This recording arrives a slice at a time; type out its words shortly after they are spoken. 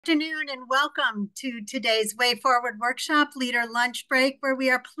Good afternoon and welcome to today's Way Forward Workshop Leader Lunch Break, where we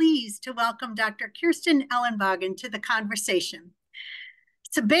are pleased to welcome Dr. Kirsten Ellenbogen to the conversation.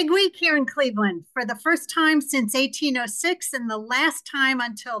 It's a big week here in Cleveland. For the first time since 1806 and the last time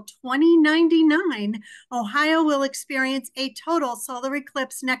until 2099, Ohio will experience a total solar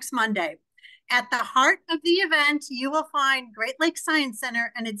eclipse next Monday. At the heart of the event, you will find Great Lakes Science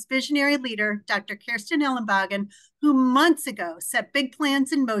Center and its visionary leader, Dr. Kirsten Ellenbogen, who months ago set big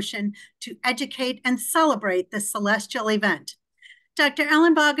plans in motion to educate and celebrate this celestial event. Dr.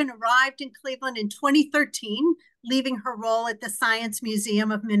 Ellenbogen arrived in Cleveland in 2013, leaving her role at the Science Museum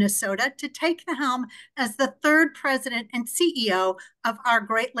of Minnesota to take the helm as the third president and CEO of our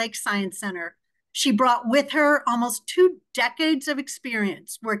Great Lakes Science Center. She brought with her almost 2 decades of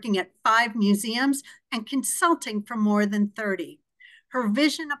experience working at 5 museums and consulting for more than 30. Her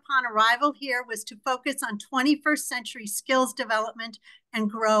vision upon arrival here was to focus on 21st century skills development and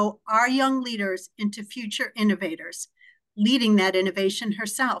grow our young leaders into future innovators, leading that innovation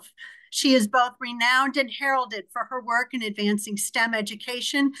herself. She is both renowned and heralded for her work in advancing STEM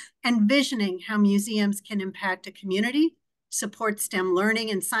education and visioning how museums can impact a community, support STEM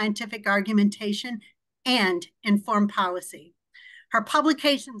learning and scientific argumentation, and inform policy. Her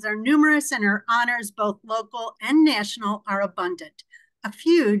publications are numerous and her honors, both local and national, are abundant. A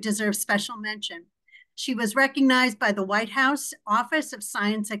few deserve special mention. She was recognized by the White House Office of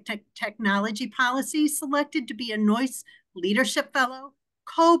Science and Technology Policy, selected to be a Noyce Leadership Fellow,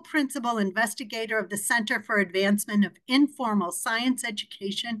 co-principal investigator of the Center for Advancement of Informal Science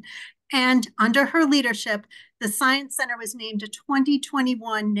Education, and under her leadership, the Science Center was named a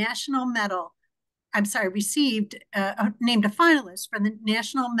 2021 National Medal, named a finalist for the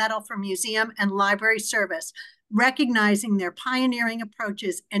National Medal for Museum and Library Service, recognizing their pioneering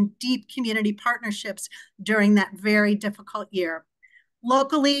approaches and deep community partnerships during that very difficult year.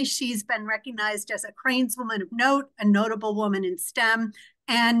 Locally, she's been recognized as a Cranes Woman of Note, a notable woman in STEM,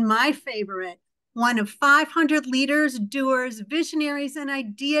 and my favorite, one of 500 leaders, doers, visionaries, and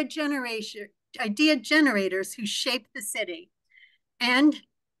idea generators who shaped the city. And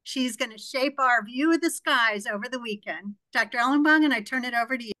she's going to shape our view of the skies over the weekend. Dr. Ellenbogen, I turn it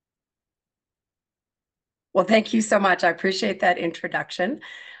over to you. Well, thank you so much. I appreciate that introduction.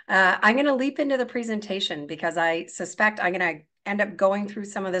 I'm going to leap into the presentation because I suspect I'm going to end up going through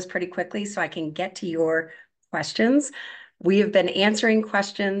some of this pretty quickly so I can get to your questions. We have been answering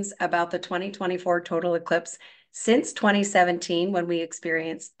questions about the 2024 total eclipse since 2017 when we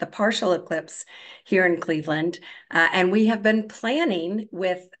experienced the partial eclipse here in Cleveland. And we have been planning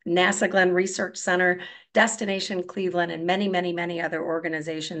with NASA Glenn Research Center, Destination Cleveland, and many, many, many other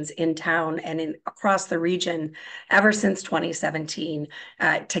organizations in town and across the region ever since 2017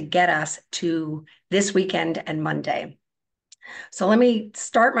 to get us to this weekend and Monday. So let me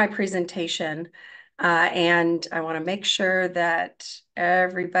start my presentation. And I want to make sure that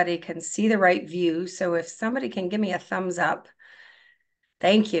everybody can see the right view. So if somebody can give me a thumbs up,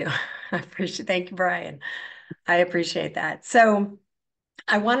 thank you. Thank you, Brian. I appreciate that. So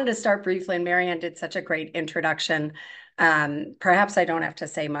I wanted to start briefly, and Marianne did such a great introduction. Perhaps I don't have to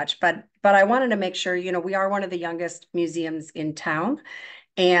say much, but I wanted to make sure, we are one of the youngest museums in town.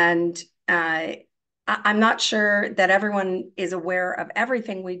 And I'm not sure that everyone is aware of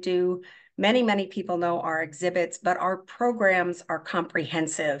everything we do. Many, many people know our exhibits, but our programs are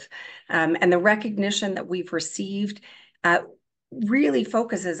comprehensive. And the recognition that we've received really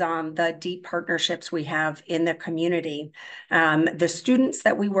focuses on the deep partnerships we have in the community. The students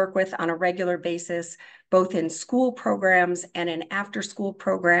that we work with on a regular basis, both in school programs and in after-school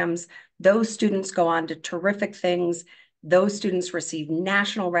programs, those students go on to terrific things. Those students receive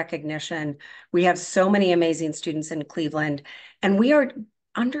national recognition. We have so many amazing students in Cleveland, and we are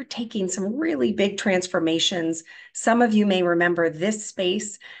undertaking some really big transformations. Some of you may remember this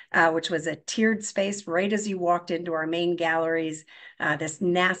space, which was a tiered space right as you walked into our main galleries, this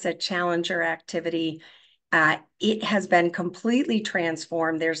NASA Challenger activity. It has been completely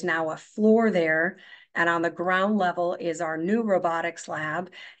transformed. There's now a floor there, and on the ground level is our new robotics lab.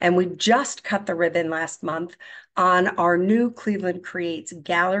 And we just cut the ribbon last month on our new Cleveland Creates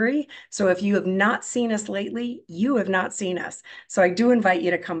gallery. So if you have not seen us lately, you have not seen us. So I do invite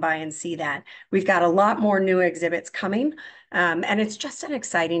you to come by and see that. We've got a lot more new exhibits coming, and it's just an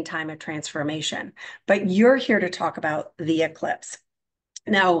exciting time of transformation. But you're here to talk about the eclipse.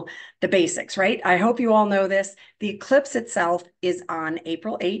 Now, the basics, right? I hope you all know this. The eclipse itself is on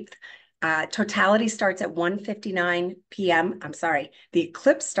April 8th. Totality starts at 1:59 p.m. I'm sorry, the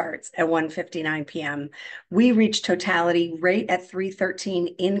eclipse starts at 1:59 p.m. We reach totality right at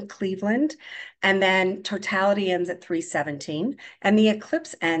 3:13 in Cleveland, and then totality ends at 3:17, and the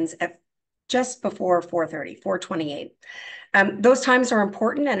eclipse ends at just before 4:30, 4:28. Those times are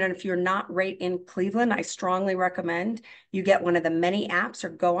important, and if you're not right in Cleveland, I strongly recommend you get one of the many apps or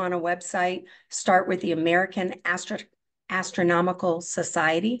go on a website. Start with the American Astronomical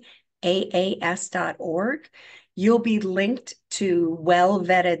Society, AAS.org. You'll be linked to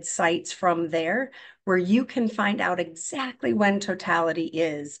well-vetted sites from there where you can find out exactly when totality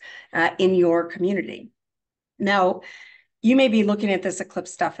is in your community. Now, you may be looking at this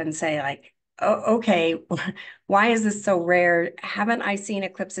eclipse stuff and say, like, oh, okay, why is this so rare? Haven't I seen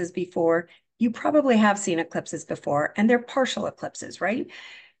eclipses before? You probably have seen eclipses before, and they're partial eclipses, right?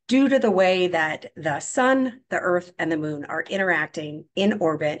 Due to the way that the sun, the earth, and the moon are interacting in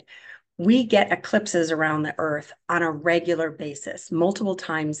orbit, we get eclipses around the earth on a regular basis, multiple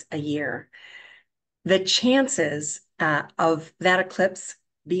times a year. The chances of that eclipse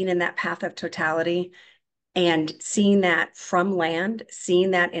being in that path of totality and seeing that from land,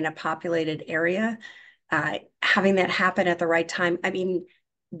 seeing that in a populated area, having that happen at the right time. I mean,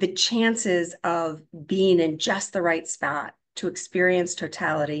 the chances of being in just the right spot to experience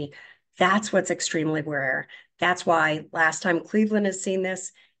totality, that's what's extremely rare. That's why last time Cleveland has seen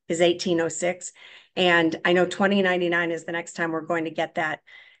this is 1806. And I know 2099 is the next time we're going to get that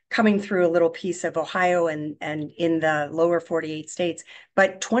coming through a little piece of Ohio and in the lower 48 states.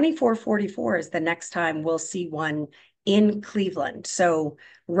 But 2444 is the next time we'll see one in Cleveland. So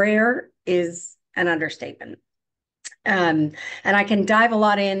rare is an understatement. And I can dive a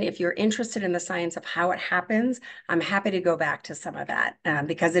lot in. If you're interested in the science of how it happens, I'm happy to go back to some of that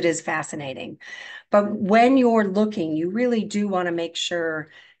because it is fascinating. But when you're looking, you really do want to make sure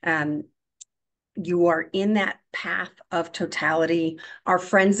you are in that path of totality. Our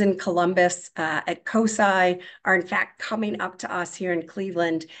friends in Columbus at COSI are in fact coming up to us here in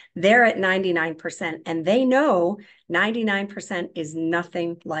Cleveland. They're at 99%, and they know 99% is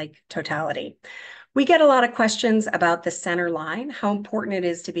nothing like totality. We get a lot of questions about the center line, how important it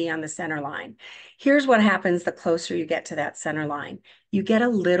is to be on the center line. Here's what happens the closer you get to that center line. You get a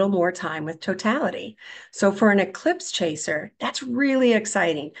little more time with totality. So for an eclipse chaser, that's really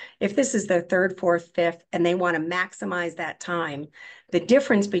exciting. If this is their third, fourth, fifth, and they want to maximize that time, the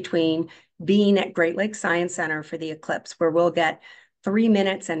difference between being at Great Lakes Science Center for the eclipse, where we'll get 3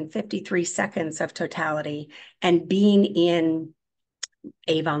 minutes and 53 seconds of totality, and being in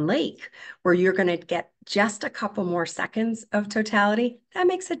Avon Lake, where you're going to get just a couple more seconds of totality, that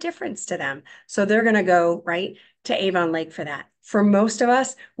makes a difference to them. So they're going to go right to Avon Lake for that. For most of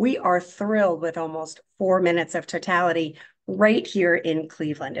us, we are thrilled with almost 4 minutes of totality right here in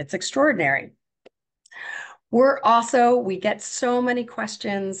Cleveland. It's extraordinary. We get so many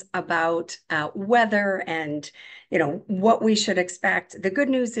questions about weather and, what we should expect. The good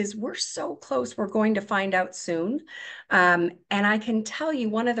news is we're so close, we're going to find out soon. And I can tell you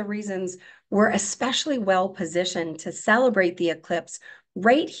one of the reasons we're especially well positioned to celebrate the eclipse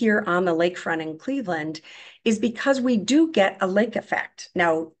right here on the lakefront in Cleveland is because we do get a lake effect.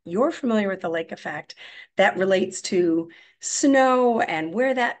 Now, you're familiar with the lake effect that relates to snow and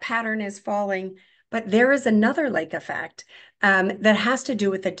where that pattern is falling. But there is another lake effect that has to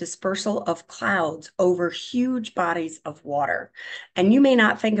do with the dispersal of clouds over huge bodies of water. And you may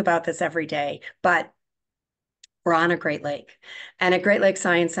not think about this every day, but we're on a Great Lake. And at Great Lakes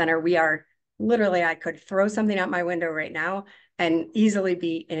Science Center, we are literally, I could throw something out my window right now and easily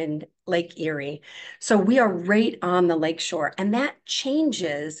be in Lake Erie. So we are right on the lake shore, and that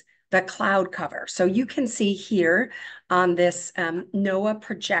changes the cloud cover. So you can see here on this NOAA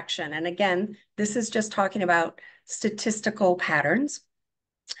projection, and again, this is just talking about statistical patterns,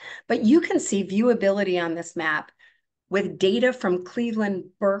 but you can see viewability on this map with data from Cleveland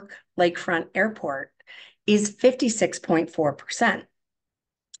Burke Lakefront Airport is 56.4%.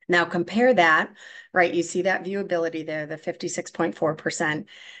 Now compare that, right? You see that viewability there, the 56.4%.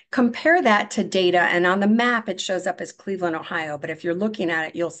 Compare that to data, and on the map, it shows up as Cleveland, Ohio. But if you're looking at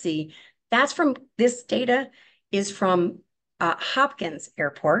it, you'll see this data is from Hopkins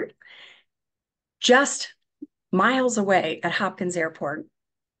Airport, just miles away at Hopkins Airport.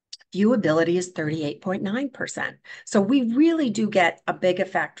 Viewability is 38.9%. So we really do get a big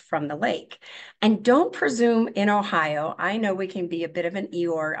effect from the lake. And don't presume in Ohio, I know we can be a bit of an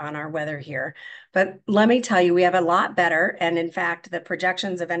Eeyore on our weather here, but let me tell you, we have a lot better. And in fact, the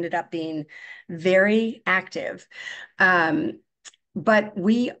projections have ended up being very active. But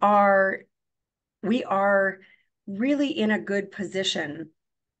we are really in a good position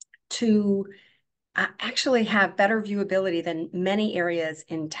to actually have better viewability than many areas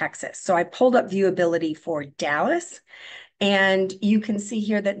in Texas. So I pulled up viewability for Dallas, and you can see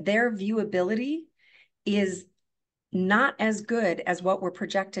here that their viewability is not as good as what we're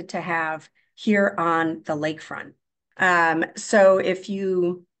projected to have here on the lakefront. So if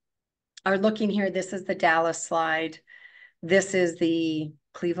you are looking here, this is the Dallas slide. This is the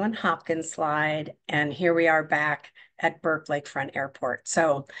Cleveland Hopkins slide. And here we are back at Burke Lakefront Airport.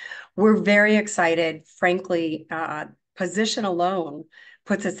 So we're very excited. Frankly, position alone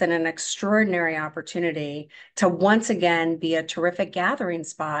puts us in an extraordinary opportunity to once again be a terrific gathering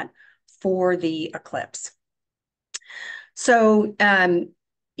spot for the eclipse. So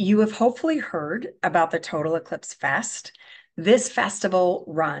you have hopefully heard about the Total Eclipse Fest. This festival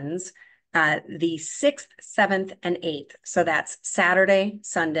runs the 6th, 7th, and 8th. So that's Saturday,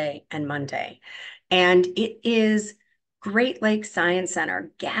 Sunday, and Monday. And it is Great Lakes Science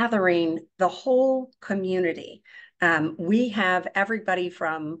Center gathering the whole community. We have everybody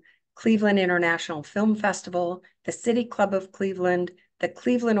from Cleveland International Film Festival, the City Club of Cleveland, the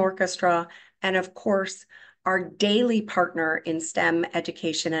Cleveland Orchestra, and of course, our daily partner in STEM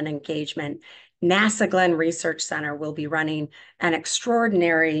education and engagement, NASA Glenn Research Center, will be running an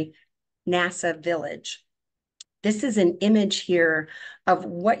extraordinary NASA Village. This is an image here of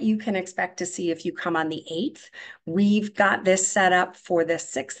what you can expect to see if you come on the 8th. We've got this set up for the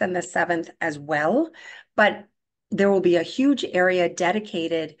 6th and the 7th as well, but there will be a huge area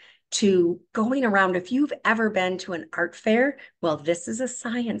dedicated to going around. If you've ever been to an art fair, well, this is a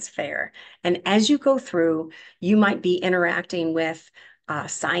science fair. And as you go through, you might be interacting with a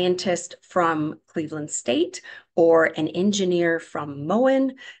scientist from Cleveland State or an engineer from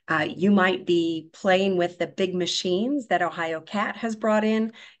Moen. You might be playing with the big machines that OhioCAT has brought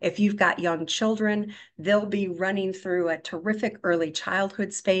in. If you've got young children, they'll be running through a terrific early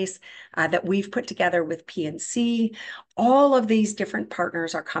childhood space that we've put together with PNC. All of these different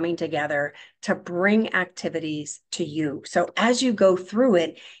partners are coming together to bring activities to you. So as you go through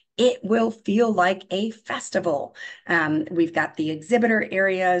it, it will feel like a festival. We've got the exhibitor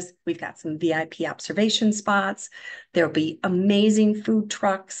areas. We've got some VIP observation spots. There'll be amazing food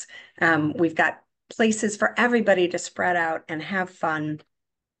trucks. We've got places for everybody to spread out and have fun.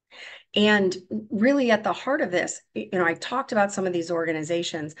 And really at the heart of this, I talked about some of these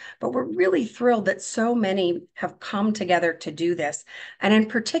organizations, but we're really thrilled that so many have come together to do this. And in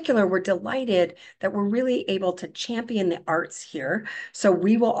particular, we're delighted that we're really able to champion the arts here. So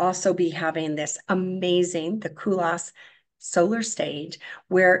we will also be having this amazing, the Kulos solar stage,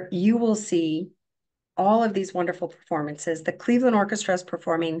 where you will see all of these wonderful performances. The Cleveland Orchestra is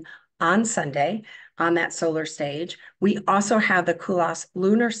performing on Sunday on that solar stage. We also have the Kulos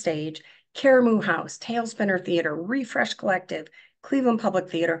Lunar stage, Karamu House, Tailspinner Theater, Refresh Collective, Cleveland Public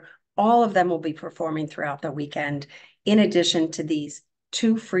Theater. All of them will be performing throughout the weekend, in addition to these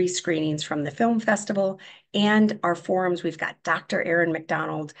 2 free screenings from the film festival and our forums. We've got Dr. Aaron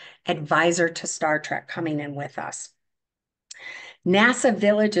McDonald, advisor to Star Trek, coming in with us. NASA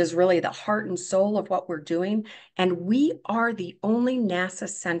Village is really the heart and soul of what we're doing, and we are the only NASA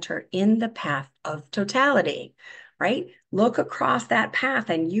center in the path of totality, right? Look across that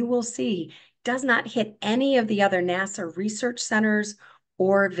path and you will see does not hit any of the other NASA research centers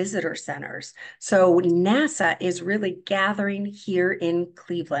or visitor centers. So NASA is really gathering here in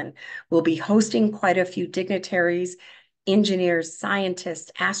Cleveland. We'll be hosting quite a few dignitaries, engineers,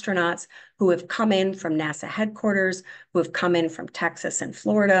 scientists, astronauts who have come in from NASA headquarters, who have come in from Texas and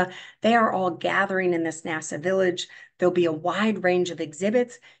Florida. They are all gathering in this NASA Village. There'll be a wide range of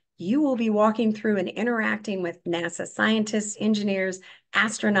exhibits. You will be walking through and interacting with NASA scientists, engineers,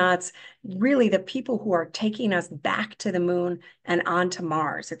 astronauts, really the people who are taking us back to the moon and onto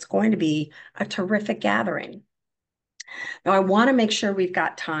Mars. It's going to be a terrific gathering. Now, I want to make sure we've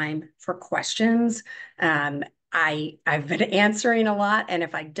got time for questions. I've been answering a lot, and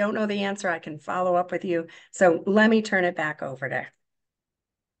if I don't know the answer, I can follow up with you. So let me turn it back over to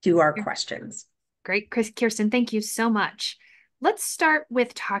do our questions. Great, Kirsten, thank you so much. Let's start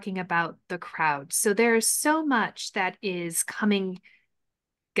with talking about the crowd. So there's so much that is going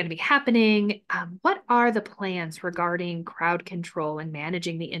to be happening. What are the plans regarding crowd control and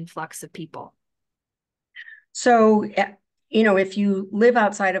managing the influx of people? So, if you live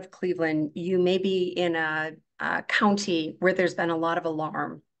outside of Cleveland, you may be in a county where there's been a lot of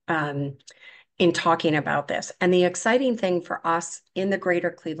alarm in talking about this. And the exciting thing for us in the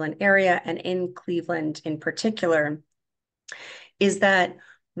greater Cleveland area and in Cleveland in particular is that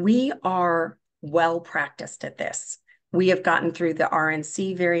we are well practiced at this. We have gotten through the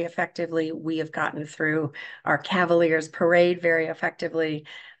RNC very effectively. We have gotten through our Cavaliers parade very effectively.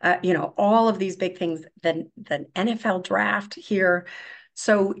 All of these big things, the NFL draft here.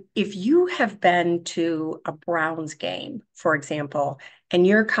 So if you have been to a Browns game, for example, and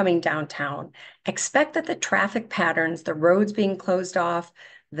you're coming downtown, expect that the traffic patterns, the roads being closed off,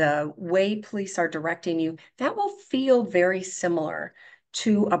 the way police are directing you, that will feel very similar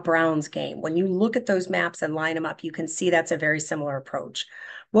to a Browns game. When you look at those maps and line them up, you can see that's a very similar approach.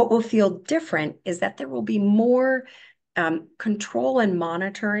 What will feel different is that there will be more control and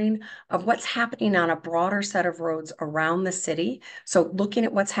monitoring of what's happening on a broader set of roads around the city. So looking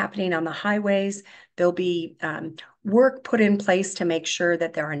at what's happening on the highways, there'll be work put in place to make sure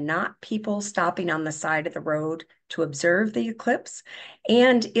that there are not people stopping on the side of the road to observe the eclipse.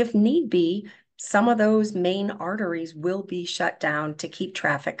 And if need be, some of those main arteries will be shut down to keep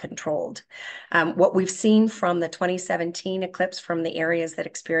traffic controlled. What we've seen from the 2017 eclipse from the areas that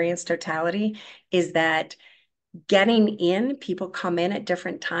experienced totality is that getting in, people come in at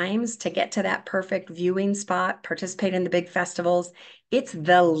different times to get to that perfect viewing spot, participate in the big festivals. It's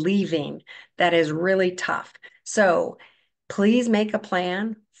the leaving that is really tough. So please make a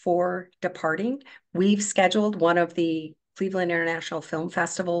plan for departing. We've scheduled one of the Cleveland International Film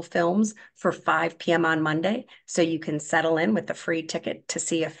Festival films for 5 p.m. on Monday, so you can settle in with the free ticket to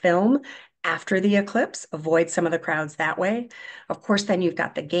see a film after the eclipse, avoid some of the crowds that way. Of course, then you've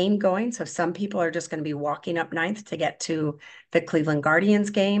got the game going, so some people are just going to be walking up 9th to get to the Cleveland Guardians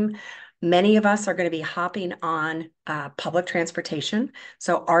game. Many of us are going to be hopping on public transportation.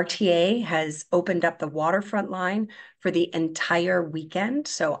 So RTA has opened up the waterfront line for the entire weekend.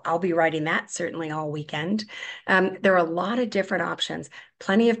 So I'll be riding that certainly all weekend. There are a lot of different options.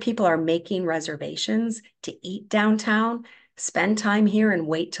 Plenty of people are making reservations to eat downtown, spend time here and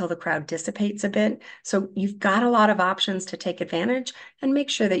wait till the crowd dissipates a bit. So you've got a lot of options to take advantage and make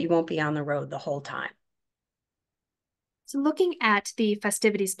sure that you won't be on the road the whole time. So looking at the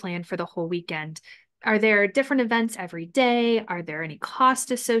festivities plan for the whole weekend, are there different events every day? Are there any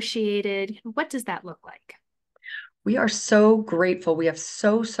cost associated? What does that look like? We are so grateful. We have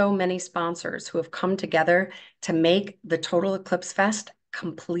so many sponsors who have come together to make the Total Eclipse Fest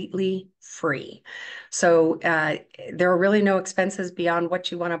completely free. So there are really no expenses beyond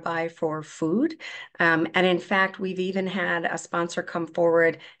what you want to buy for food. And in fact, we've even had a sponsor come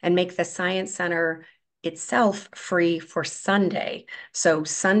forward and make the Science Center itself free for Sunday. So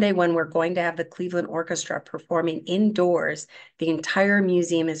Sunday, when we're going to have the Cleveland Orchestra performing indoors, the entire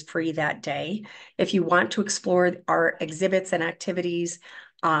museum is free that day. If you want to explore our exhibits and activities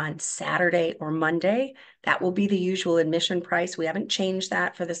on Saturday or Monday, that will be the usual admission price. We haven't changed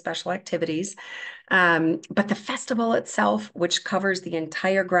that for the special activities. But the festival itself, which covers the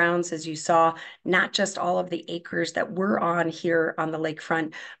entire grounds, as you saw, not just all of the acres that we're on here on the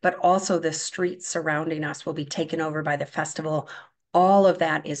lakefront, but also the streets surrounding us will be taken over by the festival. All of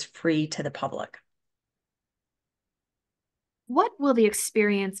that is free to the public. What will the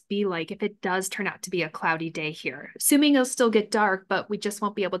experience be like if it does turn out to be a cloudy day here? Assuming it'll still get dark, but we just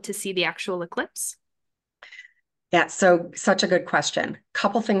won't be able to see the actual eclipse? Yeah, so such a good question.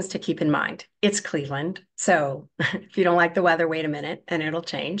 Couple things to keep in mind. It's Cleveland, so if you don't like the weather, wait a minute and it'll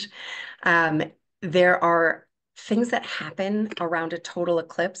change. There are things that happen around a total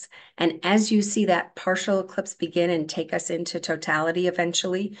eclipse, and as you see that partial eclipse begin and take us into totality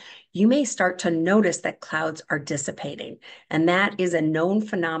eventually, you may start to notice that clouds are dissipating, and that is a known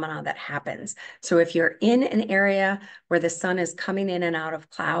phenomenon that happens. So if you're in an area where the sun is coming in and out of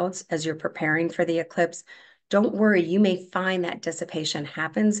clouds as you're preparing for the eclipse, don't worry, you may find that dissipation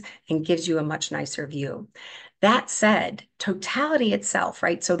happens and gives you a much nicer view. That said, totality itself,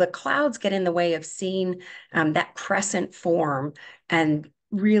 right? So the clouds get in the way of seeing that crescent form and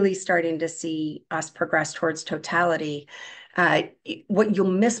really starting to see us progress towards totality. What you'll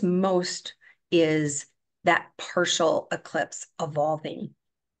miss most is that partial eclipse evolving.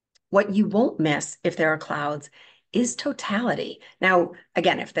 What you won't miss if there are clouds is totality. Now,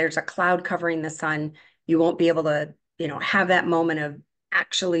 again, if there's a cloud covering the sun, you won't be able to, have that moment of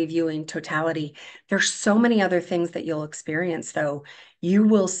actually viewing totality. There's so many other things that you'll experience, though. You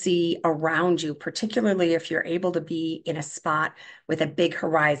will see around you, particularly if you're able to be in a spot with a big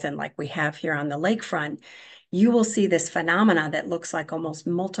horizon like we have here on the lakefront. You will see this phenomena that looks like almost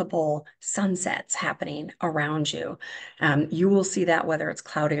multiple sunsets happening around you. You will see that whether it's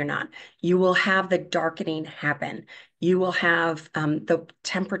cloudy or not. You will have the darkening happen. You will have the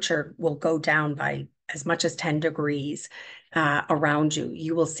temperature will go down by as much as 10 degrees around you.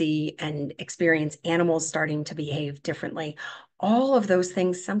 You will see and experience animals starting to behave differently. all of those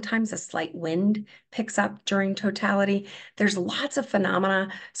things, sometimes a slight wind picks up during totality. There's lots of phenomena.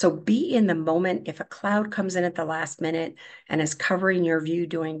 So be in the moment. If a cloud comes in at the last minute and is covering your view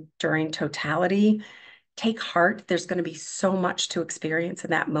during totality, take heart. There's going to be so much to experience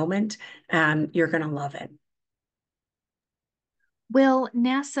in that moment. You're going to love it. Will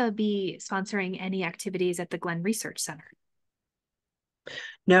NASA be sponsoring any activities at the Glenn Research Center?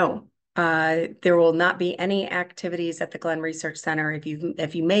 No, there will not be any activities at the Glenn Research Center.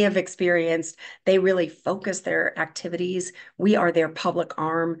 If you may have experienced, they really focus their activities. We are their public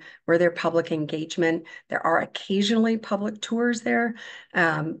arm. We're their public engagement. There are occasionally public tours there,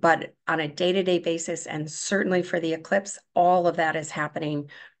 but on a day-to-day basis, and certainly for the eclipse, all of that is happening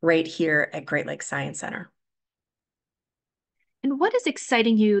right here at Great Lakes Science Center. And what is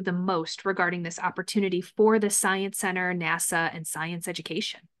exciting you the most regarding this opportunity for the Science Center, NASA, and science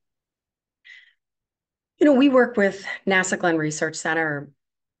education? We work with NASA Glenn Research Center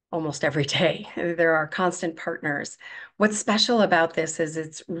almost every day. They're our constant partners. What's special about this is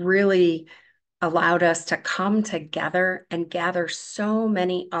it's really allowed us to come together and gather so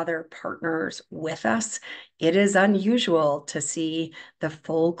many other partners with us. It is unusual to see the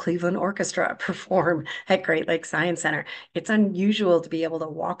full Cleveland Orchestra perform at Great Lakes Science Center. It's unusual to be able to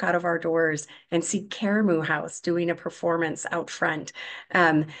walk out of our doors and see Karamu House doing a performance out front.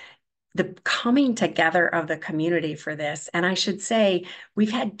 The coming together of the community for this. And I should say, we've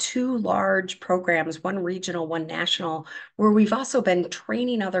had two large programs, one regional, one national, where we've also been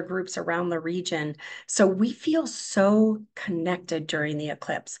training other groups around the region. So we feel so connected during the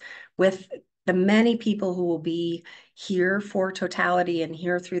eclipse with the many people who will be here for totality and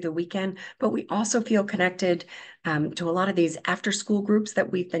here through the weekend, but we also feel connected to a lot of these after school groups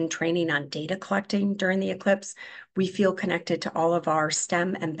that we've been training on data collecting during the eclipse. We feel connected to all of our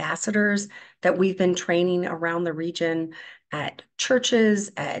STEM ambassadors that we've been training around the region at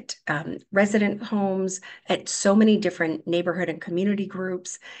churches, at resident homes, at so many different neighborhood and community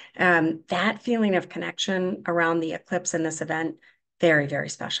groups. That feeling of connection around the eclipse and this event, very, very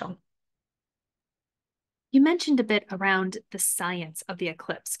special. You mentioned a bit around the science of the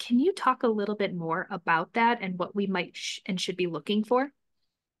eclipse. Can you talk a little bit more about that and what we might and should be looking for?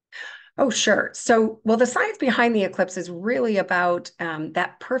 Oh, sure. So, well, the science behind the eclipse is really about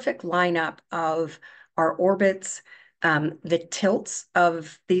that perfect lineup of our orbits, the tilts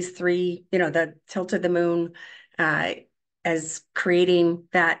of these three, the tilt of the moon as creating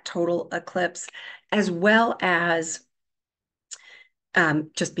that total eclipse, as well as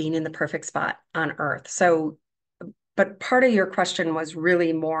just being in the perfect spot on Earth. So, but part of your question was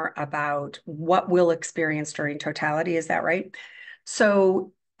really more about what we'll experience during totality. Is that right?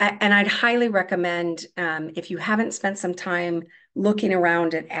 So, and I'd highly recommend if you haven't spent some time looking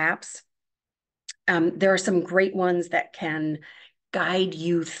around at apps, there are some great ones that can guide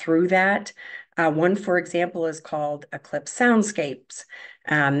you through that. One, for example, is called Eclipse Soundscapes.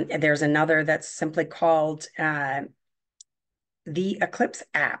 There's another that's simply called the Eclipse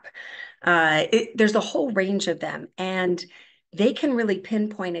app. There's a whole range of them, and they can really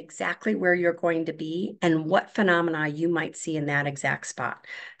pinpoint exactly where you're going to be and what phenomena you might see in that exact spot.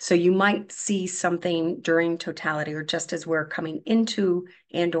 So you might see something during totality or just as we're coming into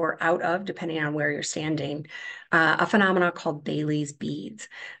and or out of, depending on where you're standing, a phenomena called Bailey's beads.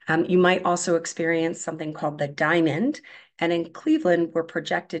 You might also experience something called the diamond. And in Cleveland, we're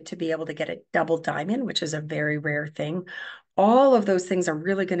projected to be able to get a double diamond, which is a very rare thing. All of those things are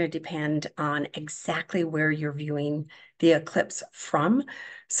really going to depend on exactly where you're viewing the eclipse from.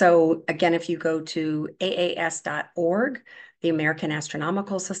 So again, if you go to aas.org, the American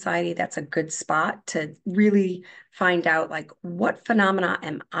Astronomical Society, that's a good spot to really find out like what phenomena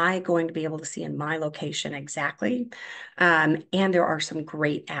am I going to be able to see in my location exactly. And there are some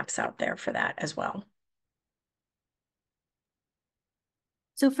great apps out there for that as well.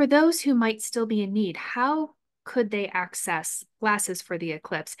 So for those who might still be in need, how could they access glasses for the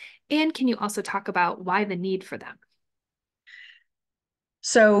eclipse? And can you also talk about why the need for them?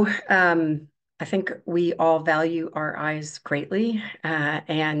 So I think we all value our eyes greatly,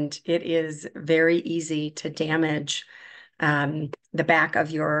 and it is very easy to damage the back of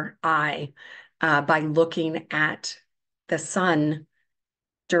your eye by looking at the sun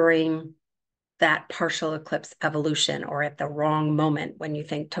during that partial eclipse evolution or at the wrong moment when you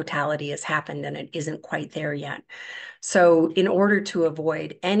think totality has happened and it isn't quite there yet. So in order to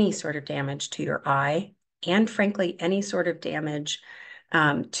avoid any sort of damage to your eye, and frankly, any sort of damage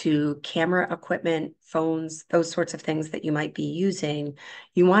to camera equipment, phones, those sorts of things that you might be using,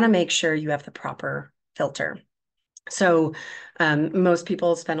 you want to make sure you have the proper filter. So most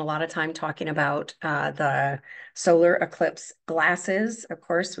people spend a lot of time talking about the solar eclipse glasses. Of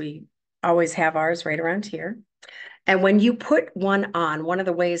course, we always have ours right around here. And when you put one on, one of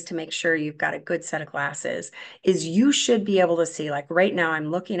the ways to make sure you've got a good set of glasses is you should be able to see, like right now, I'm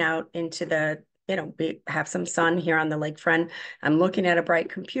looking out into the, we have some sun here on the lakefront. I'm looking at a bright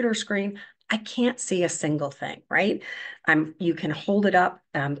computer screen. I can't see a single thing, right? You can hold it up,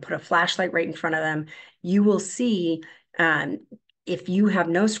 put a flashlight right in front of them. You will see um, if you have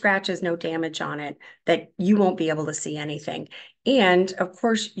no scratches, no damage on it, that you won't be able to see anything. And of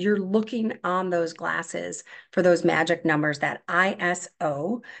course, you're looking on those glasses for those magic numbers, that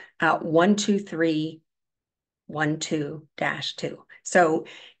ISO 12312-2. So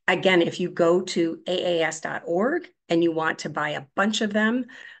again, if you go to aas.org and you want to buy a bunch of them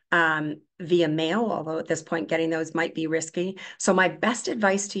via mail, although at this point getting those might be risky. So my best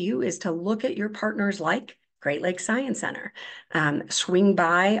advice to you is to look at your partners like Great Lakes Science Center. Swing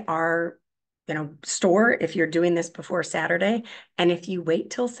by our store if you're doing this before Saturday. And if you wait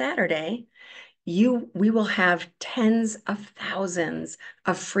till Saturday, we will have tens of thousands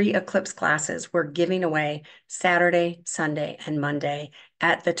of free eclipse classes we're giving away Saturday, Sunday, and Monday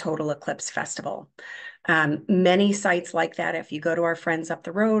at the Total Eclipse Festival. Many sites like that, if you go to our friends up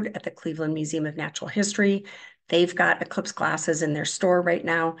the road at the Cleveland Museum of Natural History, they've got eclipse classes in their store right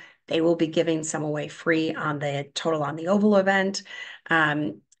now. They will be giving some away free on the Total on the Oval event.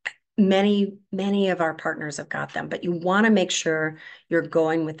 Many of our partners have got them, but you want to make sure you're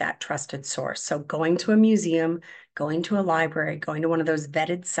going with that trusted source. So going to a museum, going to a library, going to one of those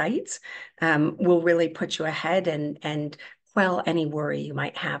vetted sites will really put you ahead and quell any worry you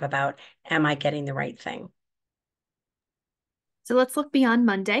might have about, am I getting the right thing? So let's look beyond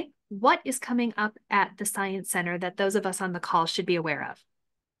Monday. What is coming up at the Science Center that those of us on the call should be aware of?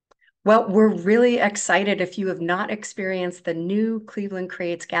 Well, we're really excited. If you have not experienced the new Cleveland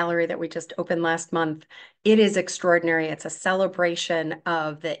Creates Gallery that we just opened last month, it is extraordinary. It's a celebration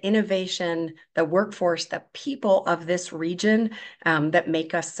of the innovation, the workforce, the people of this region that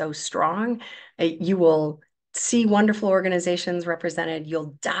make us so strong. You will see wonderful organizations represented.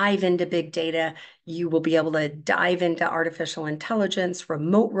 You'll dive into big data. You will be able to dive into artificial intelligence,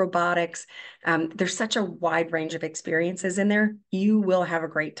 remote robotics. There's such a wide range of experiences in there. You will have a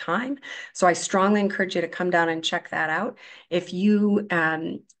great time. So I strongly encourage you to come down and check that out. If you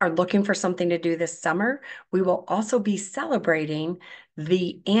are looking for something to do this summer, we will also be celebrating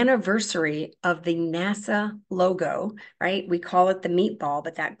the anniversary of the NASA logo, right? We call it the meatball,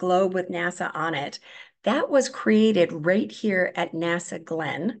 but that globe with NASA on it, that was created right here at NASA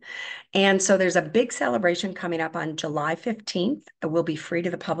Glenn. And so there's a big celebration coming up on July 15th. It will be free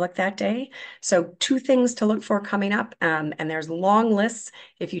to the public that day. So 2 things to look for coming up. And there's long lists.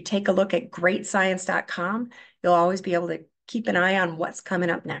 If you take a look at greatscience.com, you'll always be able to keep an eye on what's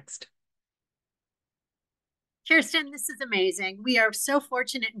coming up next. Kirsten, this is amazing. We are so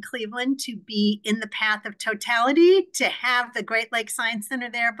fortunate in Cleveland to be in the path of totality, to have the Great Lakes Science Center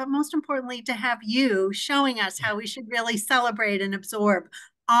there, but most importantly, to have you showing us how we should really celebrate and absorb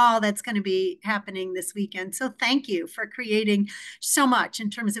all that's going to be happening this weekend. So thank you for creating so much in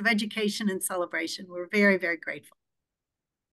terms of education and celebration. We're very, very grateful.